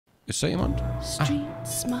Ist da jemand? Street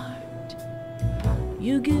smart.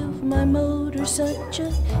 You give my motor such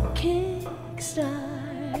a kickstart.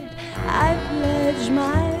 I pledge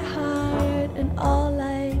my heart and all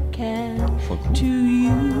I can to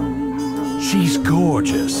you. She's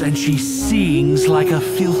gorgeous and she sings like a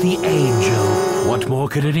filthy angel. What more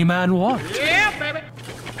could any man want? Yeah, baby.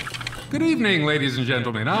 Good evening, ladies and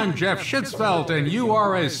gentlemen. I'm Jeff Schitzfeld, and you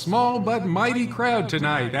are a small but mighty crowd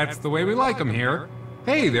tonight. That's the way we like them here.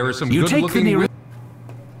 Hey, there are some good-looking...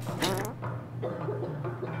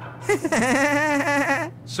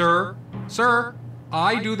 Sir,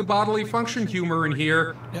 I do the bodily function humor in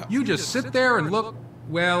here. Ja. You just sit there and look...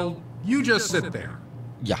 Well, you just sit there.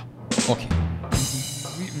 Ja, okay.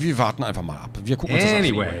 Wir warten einfach mal ab. Wir gucken uns das an.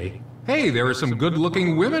 Anyway, hey, there are some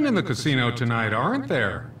good-looking women in the casino tonight, aren't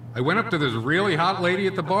there? I went up to this really hot lady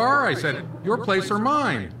at the bar. I said, your place or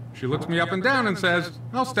mine? She looks me up and down and says,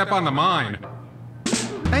 I'll step on the mine.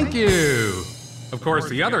 Thank you. Of course,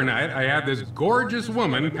 the other night, I had this gorgeous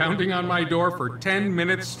woman pounding on my door for 10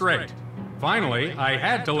 minutes straight. Finally, I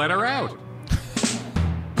had to let her out.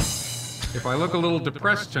 If I look a little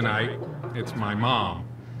depressed tonight, it's my mom.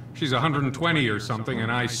 She's 120 or something, and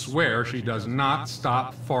I swear she does not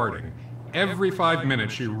stop farting. Every 5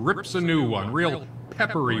 minutes, she rips a new one, real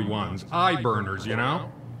peppery ones, eye burners, you know?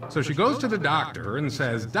 So she goes to the doctor and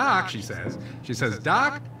says, Doc, she says,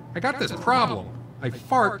 Doc, I got this problem. I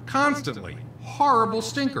fart constantly. Horrible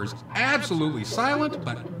stinkers. Absolutely silent,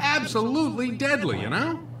 but absolutely deadly, you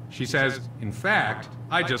know? She says, in fact,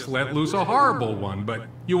 I just let loose a horrible one, but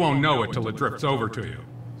you won't know it till it drifts over to you.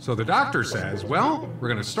 So the doctor says, well, we're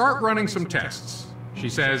gonna start running some tests. She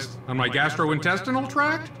says, on my gastrointestinal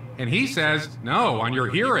tract? And he says, no, on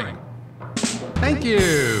your hearing. Thank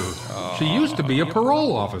you. She used to be a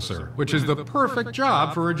parole officer, which is the perfect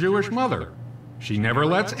job for a Jewish mother. She never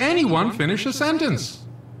lets anyone finish a sentence.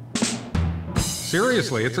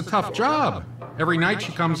 Seriously, it's a tough job. Every night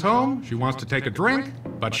she comes home, she wants to take a drink,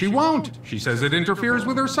 but she won't. She says it interferes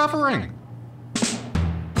with her suffering.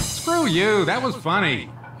 Screw you, that was funny.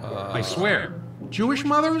 I swear, Jewish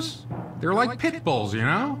mothers, they're like pit bulls, you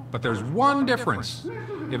know? But there's one difference.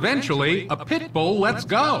 Eventually, a pit bull lets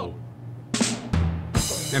go.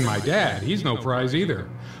 And my dad, he's no prize either.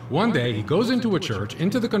 One day, he goes into a church,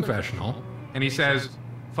 into the confessional, and he says,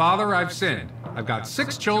 Father, I've sinned. I've got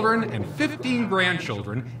 6 children and 15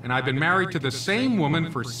 grandchildren, and I've been married to the same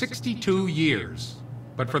woman for 62 years.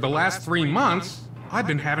 But for the last 3 months, I've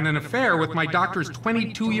been having an affair with my doctor's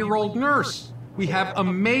 22-year-old nurse. We have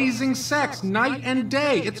amazing sex night and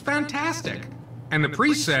day. It's fantastic. And the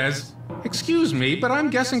priest says, excuse me, but I'm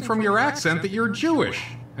guessing from your accent that you're Jewish.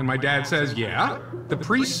 And my dad says, yeah. The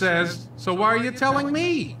priest says, so why are you telling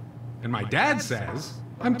me? And my dad says,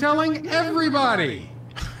 I'm telling everybody.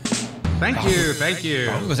 Thank you, thank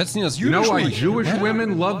you. You know why Jewish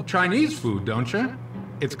women love Chinese food, don't you?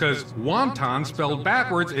 It's because wonton spelled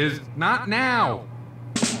backwards is not now.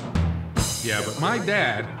 Yeah, but my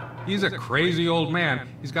dad, he's a crazy old man.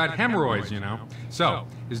 He's got hemorrhoids, you know. So,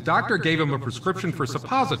 his doctor gave him a prescription for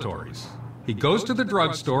suppositories. He goes to the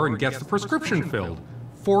drugstore and gets the prescription filled.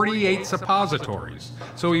 48 suppositories.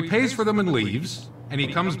 So he pays for them and leaves, and he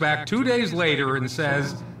comes back 2 days later and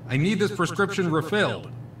says, I need this prescription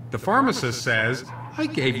refilled. The pharmacist says, I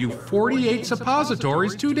gave you 48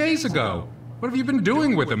 suppositories 2 days ago. What have you been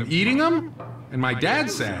doing with them? Eating them? And my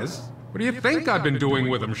dad says, what do you think I've been doing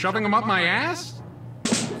with them? Shoving them up my ass?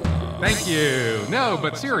 Thank you. No,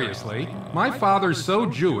 but seriously, my father's so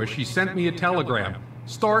Jewish, he sent me a telegram.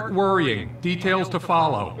 Start worrying. Details to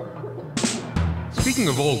follow. Speaking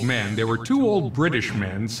of old men, there were 2 old British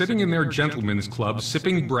men sitting in their gentlemen's club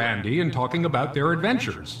sipping brandy and talking about their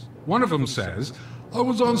adventures. One of them says, I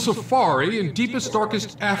was on safari in deepest,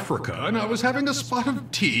 darkest Africa, and I was having a spot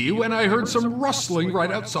of tea when I heard some rustling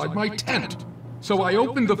right outside my tent. So I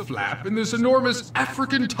opened the flap, and this enormous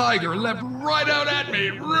African tiger leapt right out at me.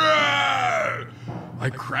 Roar! I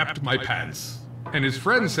crapped my pants. And his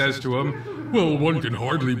friend says to him, well, one can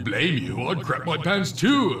hardly blame you. I'd crap my pants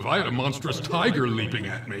too if I had a monstrous tiger leaping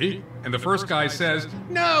at me. And the first guy says,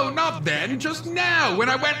 no, not then, just now, when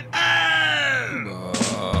I went,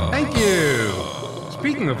 ah! Thank you.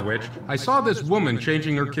 Speaking of which, I saw this woman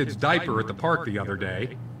changing her kid's diaper at the park the other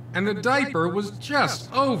day, and the diaper was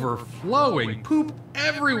just overflowing, poop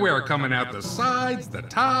everywhere coming out the sides, the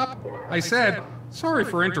top. I said, sorry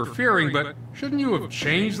for interfering, but shouldn't you have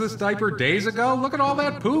changed this diaper days ago? Look at all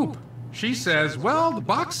that poop. She says, well, the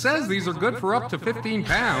box says these are good for up to 15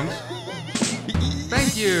 pounds.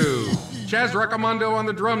 Thank you. Chaz Recomando on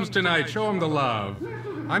the drums tonight. Show him the love.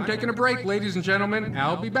 I'm taking a break, ladies and gentlemen.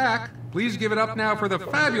 I'll be back. please give it up now for the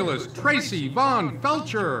fabulous Tracy Von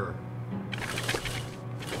Felcher.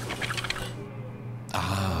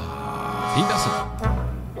 Wie das?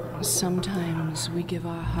 Sometimes we give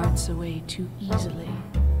our hearts away too easily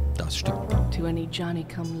Das stimmt. to any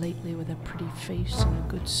Johnny-come-lately with a pretty face and a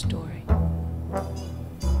good story.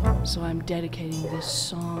 So I'm dedicating this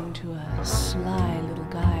song to a sly little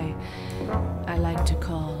guy I like to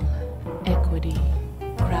call equity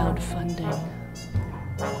crowdfunding.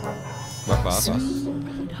 Was war's?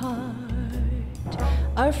 Sweetheart,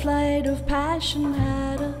 our flight of passion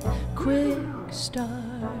had a quick start,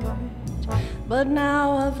 but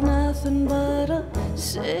now I've nothing but a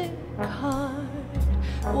sick heart,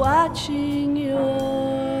 watching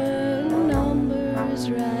your numbers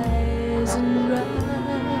rise and rise.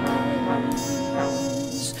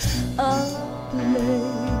 Up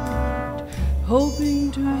late,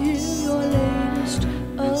 hoping to hear your latest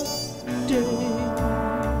update,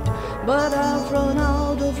 but I've run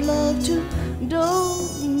out of love to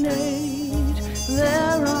donate.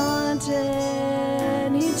 There aren't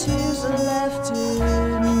any tears left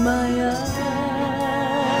in my eyes.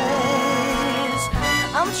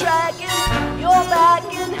 I'm tracking, you're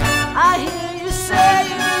backing, I hear you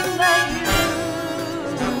saying that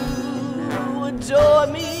you adore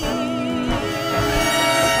me.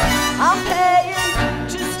 I'm paying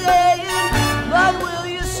to stay in, but will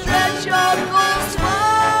you stretch your goals for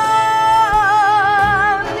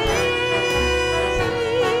me?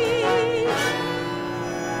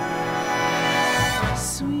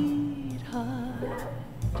 Sweetheart,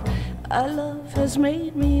 our love has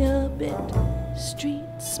made me a bit street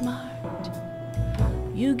smart.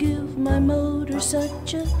 You give my motor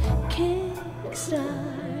such a kickstart.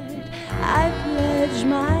 I pledge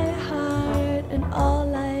my heart and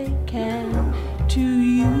all I can to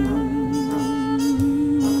you.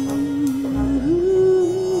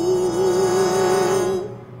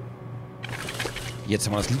 Jetzt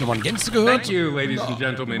haben wir das Lied nochmal in Gänze gehört. Thank you, ladies and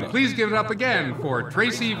gentlemen. Please give it up again for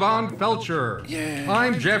Tracy Von Felcher.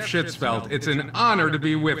 I'm Jeff Schitzfeld. It's an honor to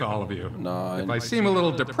be with all of you. If I seem a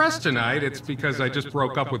little depressed tonight, it's because I just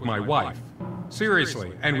broke up with my wife.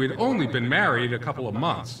 Seriously, and we'd only been married a couple of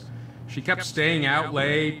months. She kept staying out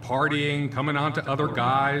late, partying, coming on to other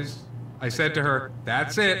guys. I said to her,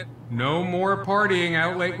 that's it. No more partying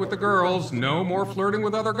out late with the girls. No more flirting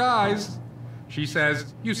with other guys. She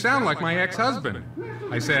says, you sound like my ex-husband.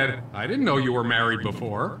 I said, I didn't know you were married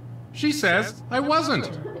before. She says, I wasn't.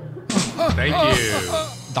 Thank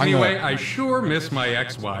you. Anyway, I sure miss my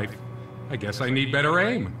ex-wife. I guess I need better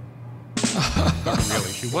aim. But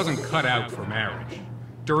really, she wasn't cut out for marriage.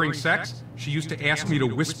 During sex, she used to ask me to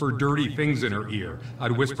whisper dirty things in her ear.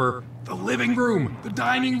 I'd whisper, the living room, the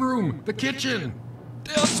dining room, the kitchen.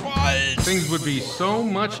 Things would be so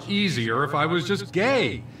much easier if I was just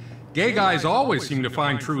gay. Gay guys always seem to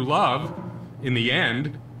find true love, in the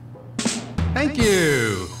end. Thank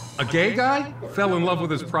you. A gay guy fell in love with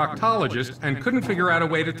his proctologist and couldn't figure out a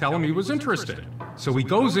way to tell him he was interested. So he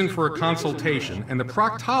goes in for a consultation, and the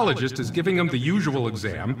proctologist is giving him the usual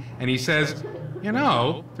exam, and he says, you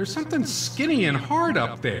know, there's something skinny and hard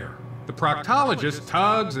up there. The proctologist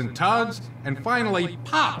tugs and tugs, and finally,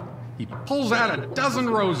 pop! He pulls out a dozen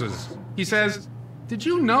roses. He says, did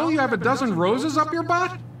you know you have a dozen roses up your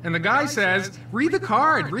butt? And the guy says, read the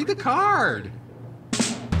card, read the card.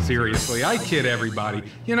 Seriously, I kid everybody.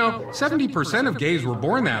 You know, 70% of gays were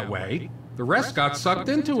born that way. The rest got sucked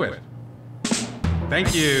into it.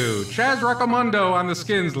 Thank you. Chaz Rockamundo on the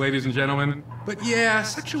skins, ladies and gentlemen. But yeah,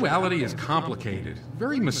 sexuality is complicated,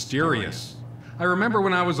 very mysterious. I remember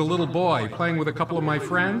when I was a little boy playing with a couple of my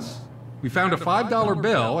friends. We found a $5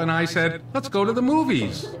 bill, and I said, let's go to the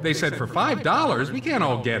movies. They said, for $5, we can't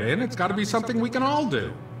all get in. It's got to be something we can all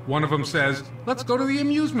do. One of them says, let's go to the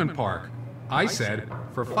amusement park. I said,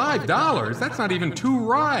 for $5, that's not even 2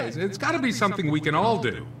 rides. It's got to be something we can all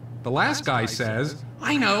do. The last guy says,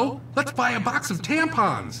 I know, let's buy a box of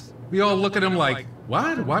tampons. We all look at him like,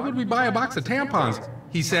 what? Why would we buy a box of tampons?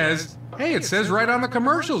 He says, hey, it says right on the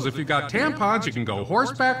commercials, if you got tampons, you can go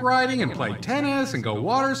horseback riding and play tennis and go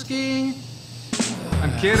water skiing.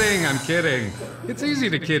 I'm kidding, I'm kidding. It's easy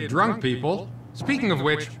to kid drunk people. Speaking of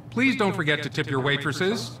which, please don't forget to tip your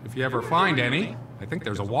waitresses, if you ever find any. I think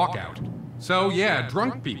there's a walkout. So yeah,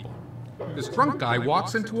 drunk people. This drunk guy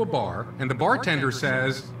walks into a bar, and the bartender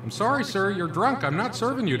says, I'm sorry, sir, you're drunk. I'm not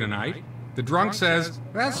serving you tonight. The drunk says,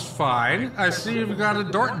 that's fine. I see you've got a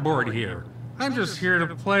dartboard here. I'm just here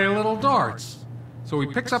to play a little darts. So he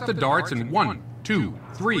picks up the darts and 1, 2,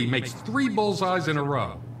 3, makes 3 bullseyes in a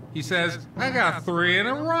row. He says, I got 3 in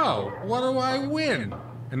a row. What do I win?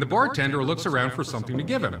 And the bartender looks around for something to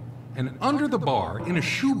give him. and under the bar, in a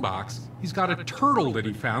shoebox, he's got a turtle that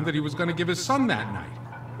he found that he was going to give his son that night.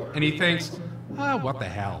 And he thinks, what the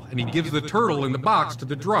hell? And he gives the turtle in the box to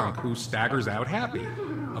the drunk, who staggers out happy.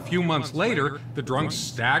 A few months later, the drunk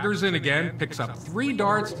staggers in again, picks up 3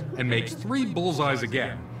 darts, and makes 3 bullseyes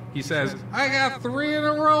again. He says, I got 3 in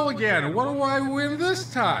a row again. What do I win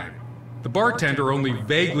this time? The bartender only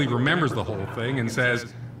vaguely remembers the whole thing and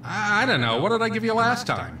says, I don't know, what did I give you last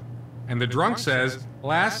time? And the drunk says,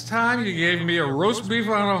 last time you gave me a roast beef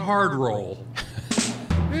on a hard roll.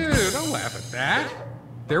 Ew, don't laugh at that.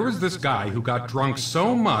 There was this guy who got drunk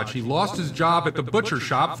so much he lost his job at the butcher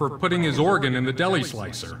shop for putting his organ in the deli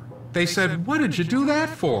slicer. They said, what did you do that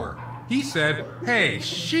for? He said, hey,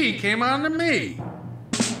 she came on to me.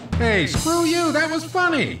 Hey, screw you, that was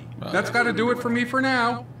funny. That's got to do it for me for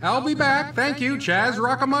now. I'll be back. Thank you, Chaz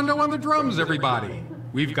Rockamundo on the drums, everybody.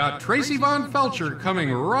 We've got Tracy Von Felcher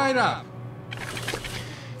coming right up.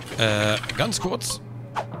 Ganz kurz.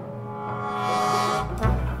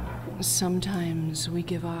 Sometimes we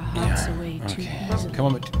give our hearts away too easily. Kann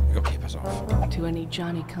man mit... Okay, pass auf. To any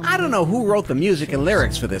Johnny-come. I don't know who wrote the music and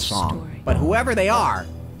lyrics for this song, but whoever they are,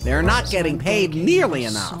 they're not getting paid nearly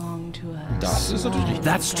enough. Das ist natürlich nicht...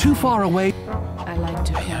 That's too far away. I like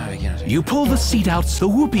to Ja, wir gehen natürlich... You pull the seat out so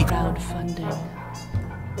whoopee. crowdfunding.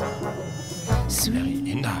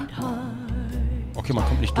 Hinter. Okay, man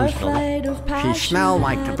kommt nicht durch, glaube ich. She smelled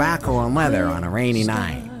like tobacco and leather on a rainy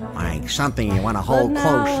night. Like something you want to hold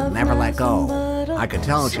close and never let go. I could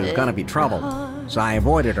tell she was gonna be trouble, so I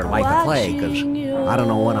avoided her like the plague, because I don't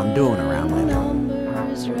know what I'm doing around women.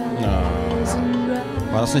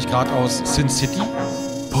 War das nicht gerade aus Sin City?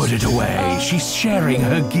 Put it away. She's sharing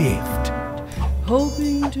her gift.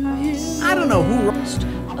 I don't know who wrote...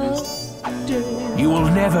 You will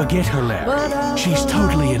never get her, Larry. She's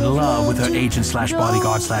totally in love with her agent slash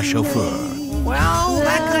bodyguard slash chauffeur. Well,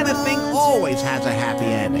 that kind of thing always has a happy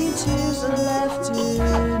ending.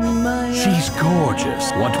 She's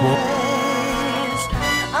gorgeous. What more?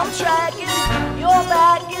 I'm tracking, you're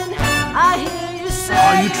backing, I hear you say.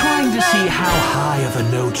 Are you trying to see how high of a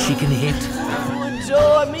note she can hit?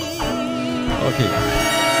 Okay.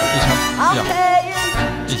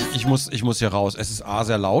 Ich muss hier raus. Es ist A,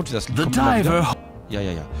 sehr laut. Das The kommt immer wieder. diver.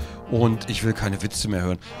 Ja. Und ich will keine Witze mehr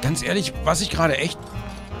hören. Ganz ehrlich, was ich gerade echt...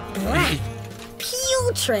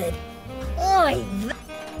 Putrid. Oi.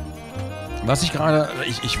 Was ich gerade...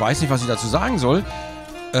 Ich weiß nicht, was ich dazu sagen soll.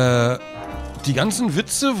 Die ganzen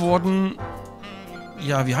Witze wurden...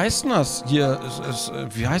 Ja, wie heißt denn das? Hier,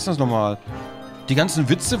 wie heißt das nochmal? Die ganzen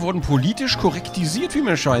Witze wurden politisch korrektisiert, wie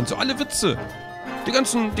mir scheint. So alle Witze. Die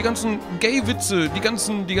ganzen Gay-Witze, die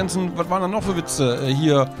ganzen, was waren da noch für Witze?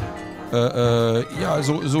 Ja,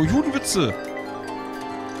 so Judenwitze.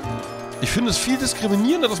 Ich finde es viel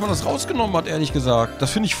diskriminierender, dass man das rausgenommen hat, ehrlich gesagt.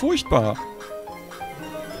 Das finde ich furchtbar.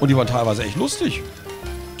 Und die waren teilweise echt lustig.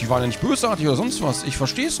 Die waren ja nicht bösartig oder sonst was. Ich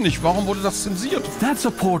verstehe es nicht. Warum wurde das zensiert? That's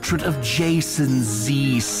a portrait of Jason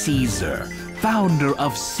Z. Caesar, founder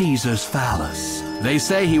of Caesar's Phallus. They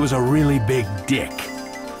say he was a really big dick.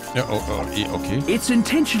 Ja, okay. It's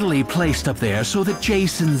intentionally placed up there so that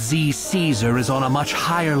Jason Z. Caesar is on a much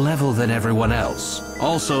higher level than everyone else.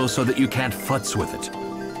 Also so that you can't futz with it.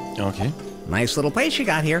 Okay. Nice little place you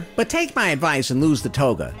got here, but take my advice and lose the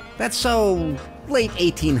toga. That's so late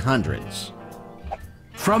 1800s.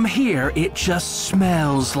 From here, it just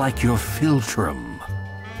smells like your philtrum.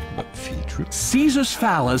 Philtrum? Caesar's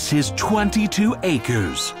Phallus is 22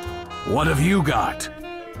 acres. What have you got?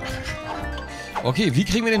 Okay, wie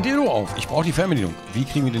kriegen wir den Dildo auf? Ich brauche die Fernbedienung. Wie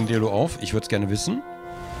kriegen wir den Dildo auf? Ich würde es gerne wissen.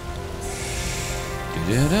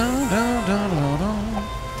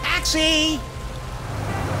 Taxi!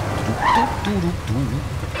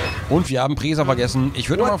 Und wir haben Presa vergessen. Ich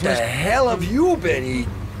würde mal What the vielleicht... hell have you been eating?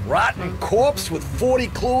 Rotten corpse with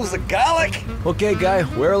 40 cloves of garlic? Okay, guy,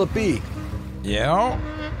 where'll it be? Ja.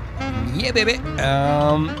 Yeah, baby.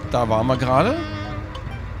 Da waren wir gerade.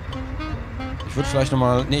 Ich würde vielleicht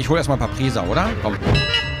nochmal... Ne, ich hole erstmal ein paar Presa, oder? Komm.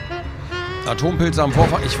 Atompilze am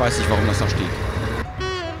Vorfang. Ich weiß nicht, warum das da steht.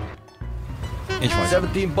 Ich weiß.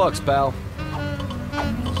 17 bucks, pal.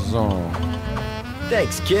 So.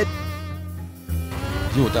 Thanks, kid.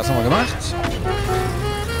 Gut, das haben wir gemacht.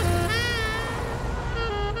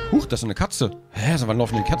 Huch, das ist eine Katze. Hä, so wann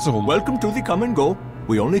laufen die Katze rum? Welcome to the come and go.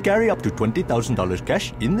 We only carry up to $20,000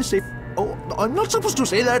 cash in the safe. Oh, I'm not supposed to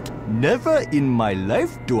say that. Never in my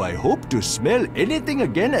life do I hope to smell anything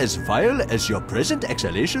again as vile as your present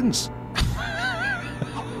exhalations.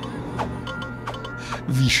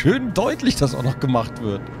 Wie schön deutlich das auch noch gemacht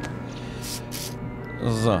wird.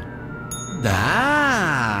 So.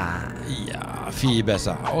 Ah. Ja, viel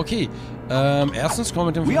besser. Okay. Erstens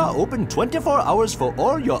kommen wir mit dem... We are open 24 hours for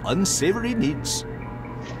all your unsavory needs.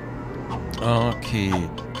 Okay.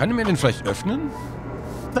 Kann ich mir den vielleicht öffnen?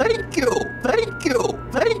 Thank you, thank you,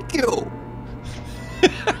 thank you.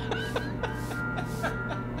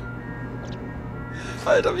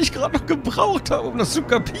 Alter, wie ich gerade noch gebraucht habe, um das zu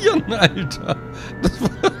kapieren, Alter. Das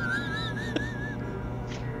war...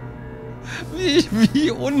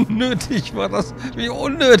 Wie unnötig war das? Wie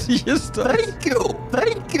unnötig ist das? Thank you,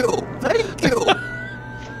 thank you, thank you.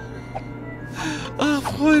 Ach,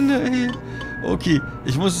 Freunde, ey. Okay,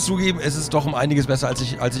 ich muss es zugeben, es ist doch um einiges besser, als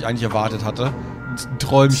ich eigentlich erwartet hatte. Ein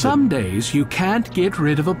Träumchen. Some days you can't get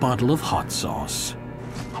rid of a bottle of hot sauce.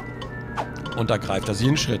 Und da greift er sie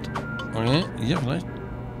einen Schritt. Okay, hier vielleicht.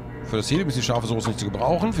 Für das Helium ist die scharfe Soße nicht zu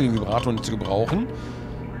gebrauchen, für den Vibrator nicht zu gebrauchen.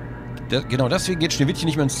 Genau, deswegen geht Schneewittchen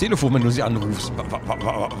nicht mehr ins Telefon, wenn du sie anrufst.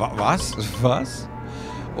 Was? Was?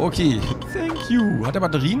 Okay, thank you. Hat er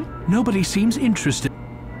Batterien? Nobody seems interested.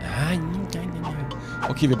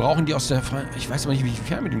 Okay, wir brauchen die aus der... Ich weiß aber nicht, wie ich die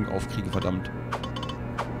Fernbedienung aufkriege, verdammt.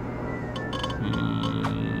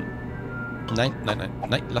 Nein,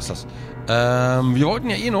 lass das. Wir wollten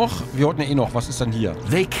ja eh noch... Was ist dann hier?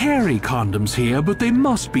 They carry condoms here, but they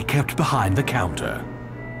must be kept behind the counter.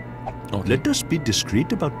 Okay. Let us be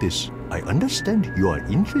discreet about this. I understand you are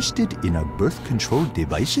interested in our birth control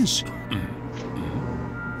devices.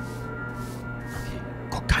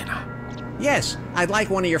 Guckt keiner. Yes, I'd like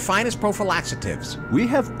one of your finest prophylactives. We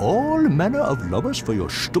have all manner of lubbers for your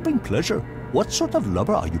stupid pleasure. What sort of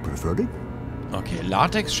lubber are you preferring? Okay,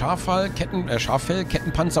 Latex, Schaffell,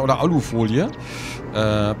 Kettenpanzer oder Alufolie.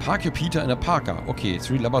 Park your Peter in a Parker. Okay,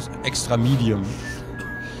 3 Lubbers extra medium.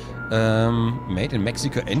 Made in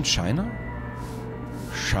Mexico and China?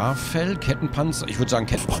 Schaffell, Kettenpanzer. Ich würde sagen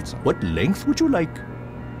Kettenpanzer. What length would you like?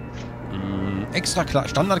 Extra klein,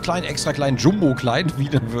 Standard klein, extra klein, Jumbo klein, wie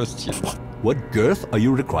ein Würstchen. What girth are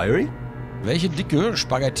you requiring? Welche Dicke?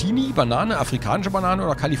 Spaghettini, Banane, afrikanische Banane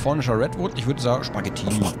oder kalifornischer Redwood? Ich würde sagen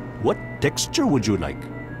Spaghettini. What texture would you like?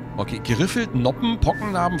 Okay, geriffelt, Noppen,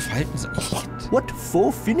 Pockennarben, Falten. What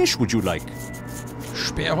faux finish would you like?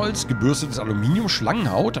 Sperrholz, gebürstetes Aluminium,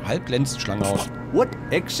 Schlangenhaut, halbglänzend Schlangenhaut. What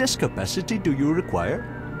excess capacity do you require?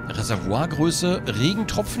 Reservoirgröße,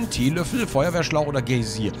 Regentropfen, Teelöffel, Feuerwehrschlauch oder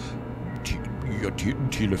Geysir.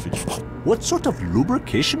 Teelöffel. What sort of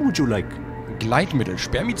lubrication would you like? Gleitmittel,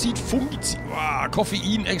 Spermizid, Fungizid,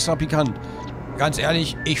 Koffein, extra pikant. Ganz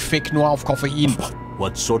ehrlich, ich fick nur auf Koffein.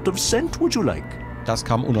 What sort of scent would you like? Das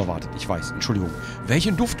kam unerwartet, ich weiß, Entschuldigung.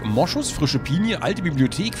 Welchen Duft? Moschus, frische Pinie, alte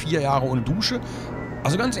Bibliothek, 4 Jahre ohne Dusche.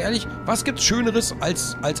 Also ganz ehrlich, was gibt's Schöneres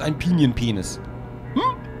als ein Pinienpenis?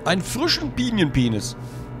 Einen frischen Pinienpenis.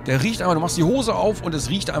 Der riecht einfach, du machst die Hose auf und es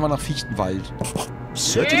riecht einfach nach Fichtenwald.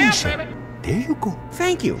 Certainly, sir. There you go.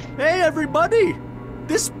 Thank you. Hey, everybody!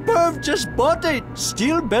 This perv just bought it!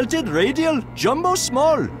 Steel-belted radial, jumbo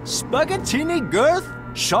small, spaghettini girth,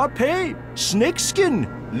 Sharpay, snakeskin,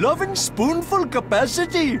 loving spoonful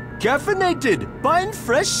capacity, caffeinated, pine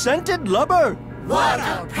fresh scented lubber. What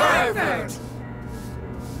a pervert!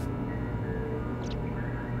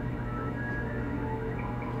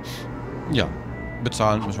 Ja,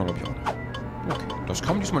 bezahlen müssen wir, glaube ich, auch noch. Okay, das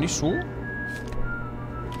kam diesmal nicht so.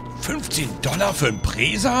 $15 für einen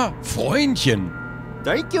Präser? Freundchen!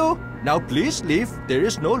 Thank you. Now please leave. There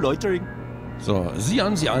is no loitering. So, sieh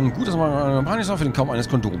an. Gut, dass man eine Panik ist für den Kauf eines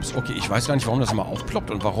Kondoms. Okay, ich weiß gar nicht, warum das immer aufploppt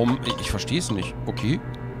und warum. Ich verstehe es nicht. Okay,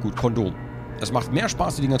 gut, Kondom. Es macht mehr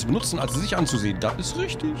Spaß, die Dinger zu benutzen, als sie sich anzusehen. Das ist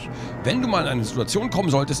richtig. Wenn du mal in eine Situation kommen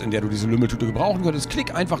solltest, in der du diese Lümmeltüte gebrauchen könntest,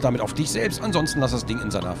 klick einfach damit auf dich selbst. Ansonsten lass das Ding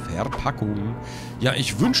in seiner Verpackung. Ja,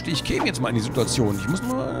 ich wünschte, ich käme jetzt mal in die Situation. Ich muss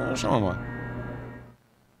mal... Schauen wir mal.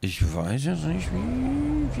 Ich weiß jetzt nicht,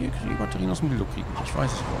 wie wir die Batterien aus dem Dildo kriegen. Ich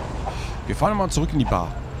weiß es nicht. Wir fahren mal zurück in die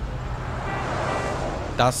Bar.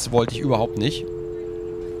 Das wollte ich überhaupt nicht.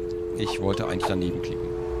 Ich wollte eigentlich daneben klicken.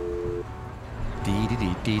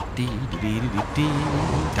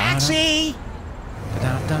 Taxi!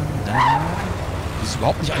 Das ist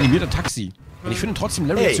überhaupt nicht animierter Taxi. Und ich finde trotzdem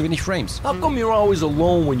Larry hat zu wenig Frames. How come you're always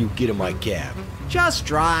alone when you get in my cab? Just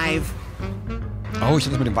drive. Oh, ich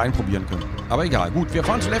hätte es mit dem Wein probieren können. Aber egal. Gut, wir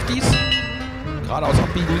fahren zu Lefties. Geradeaus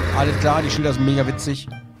abbiegen. Alles klar, die Schilder sind mega witzig.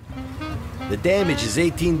 The damage is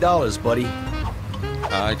 $18, buddy.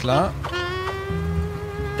 Alles klar.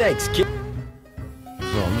 Thanks, kid.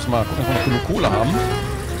 So, müssen wir mal gucken, ob wir noch genug Kohle haben.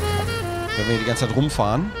 Wenn wir die ganze Zeit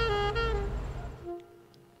rumfahren.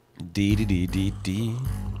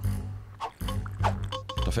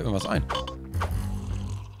 Da fällt mir was ein.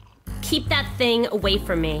 Keep that thing away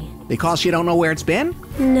from me. Because you don't know where it's been?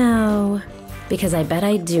 No. because I bet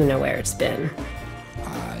I do know where it's been.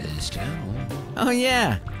 Alles klar. Oh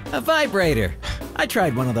yeah, a vibrator. I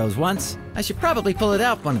tried one of those once. I should probably pull it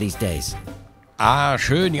out one of these days. Ah,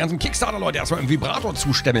 schön. Die ganzen Kickstarter-Leute erstmal im Vibrator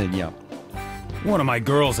zustemmeln hier. One of my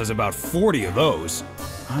girls has about 40 of those.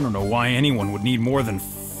 I don't know why anyone would need more than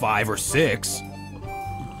 5 or 6.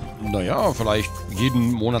 Naja, vielleicht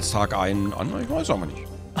jeden Monatstag einen an. Ich weiß aber nicht.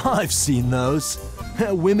 I've seen those.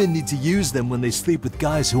 Women need to use them when they sleep with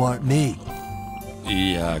guys who aren't me.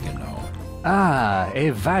 Ja, genau. Ah,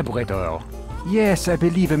 a vibrator. Yes, I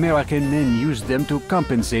believe American men use them to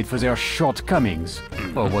compensate for their shortcomings,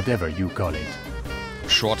 or whatever you call it.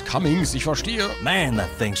 Shortcomings, ich verstehe. Man, that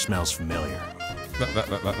thing smells familiar.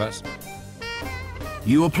 Was?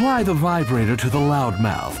 You apply the vibrator to the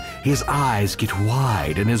loudmouth. His eyes get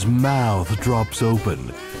wide and his mouth drops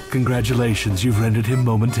open. Congratulations, you've rendered him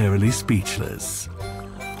momentarily speechless.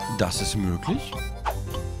 Das ist möglich?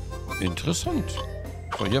 Interessant.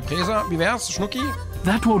 So, hier, Präser, wie wär's, Schnucki?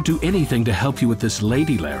 That won't do anything to help you with this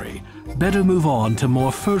lady, Larry. Better move on to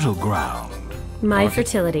more fertile ground. My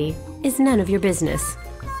fertility is none of your business.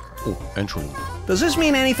 Oh, Entschuldigung. Does this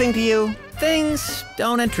mean anything to you? Things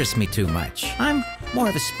don't interest me too much. I'm more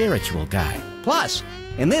of a spiritual guy. Plus,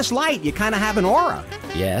 in this light, you kind of have an aura.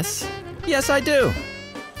 Yes. Yes, I do.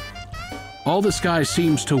 All this guy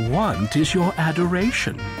seems to want is your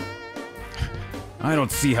adoration. I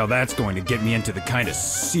don't see how that's going to get me into the kind of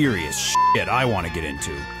serious shit I want to get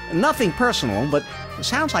into. Nothing personal, but it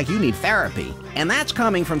sounds like you need therapy. And that's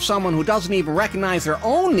coming from someone who doesn't even recognize their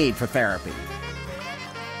own need for therapy.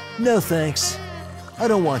 No thanks. I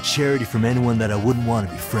don't want charity from anyone that I wouldn't want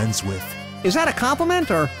to be friends with. Is that a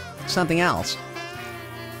compliment or something else?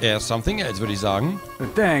 Something else, würde ich sagen.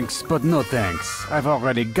 Thanks, but no thanks. I've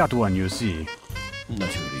already got one, you see.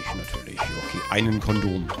 Natürlich. Okay, einen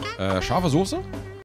Kondom. Scharfe Soße?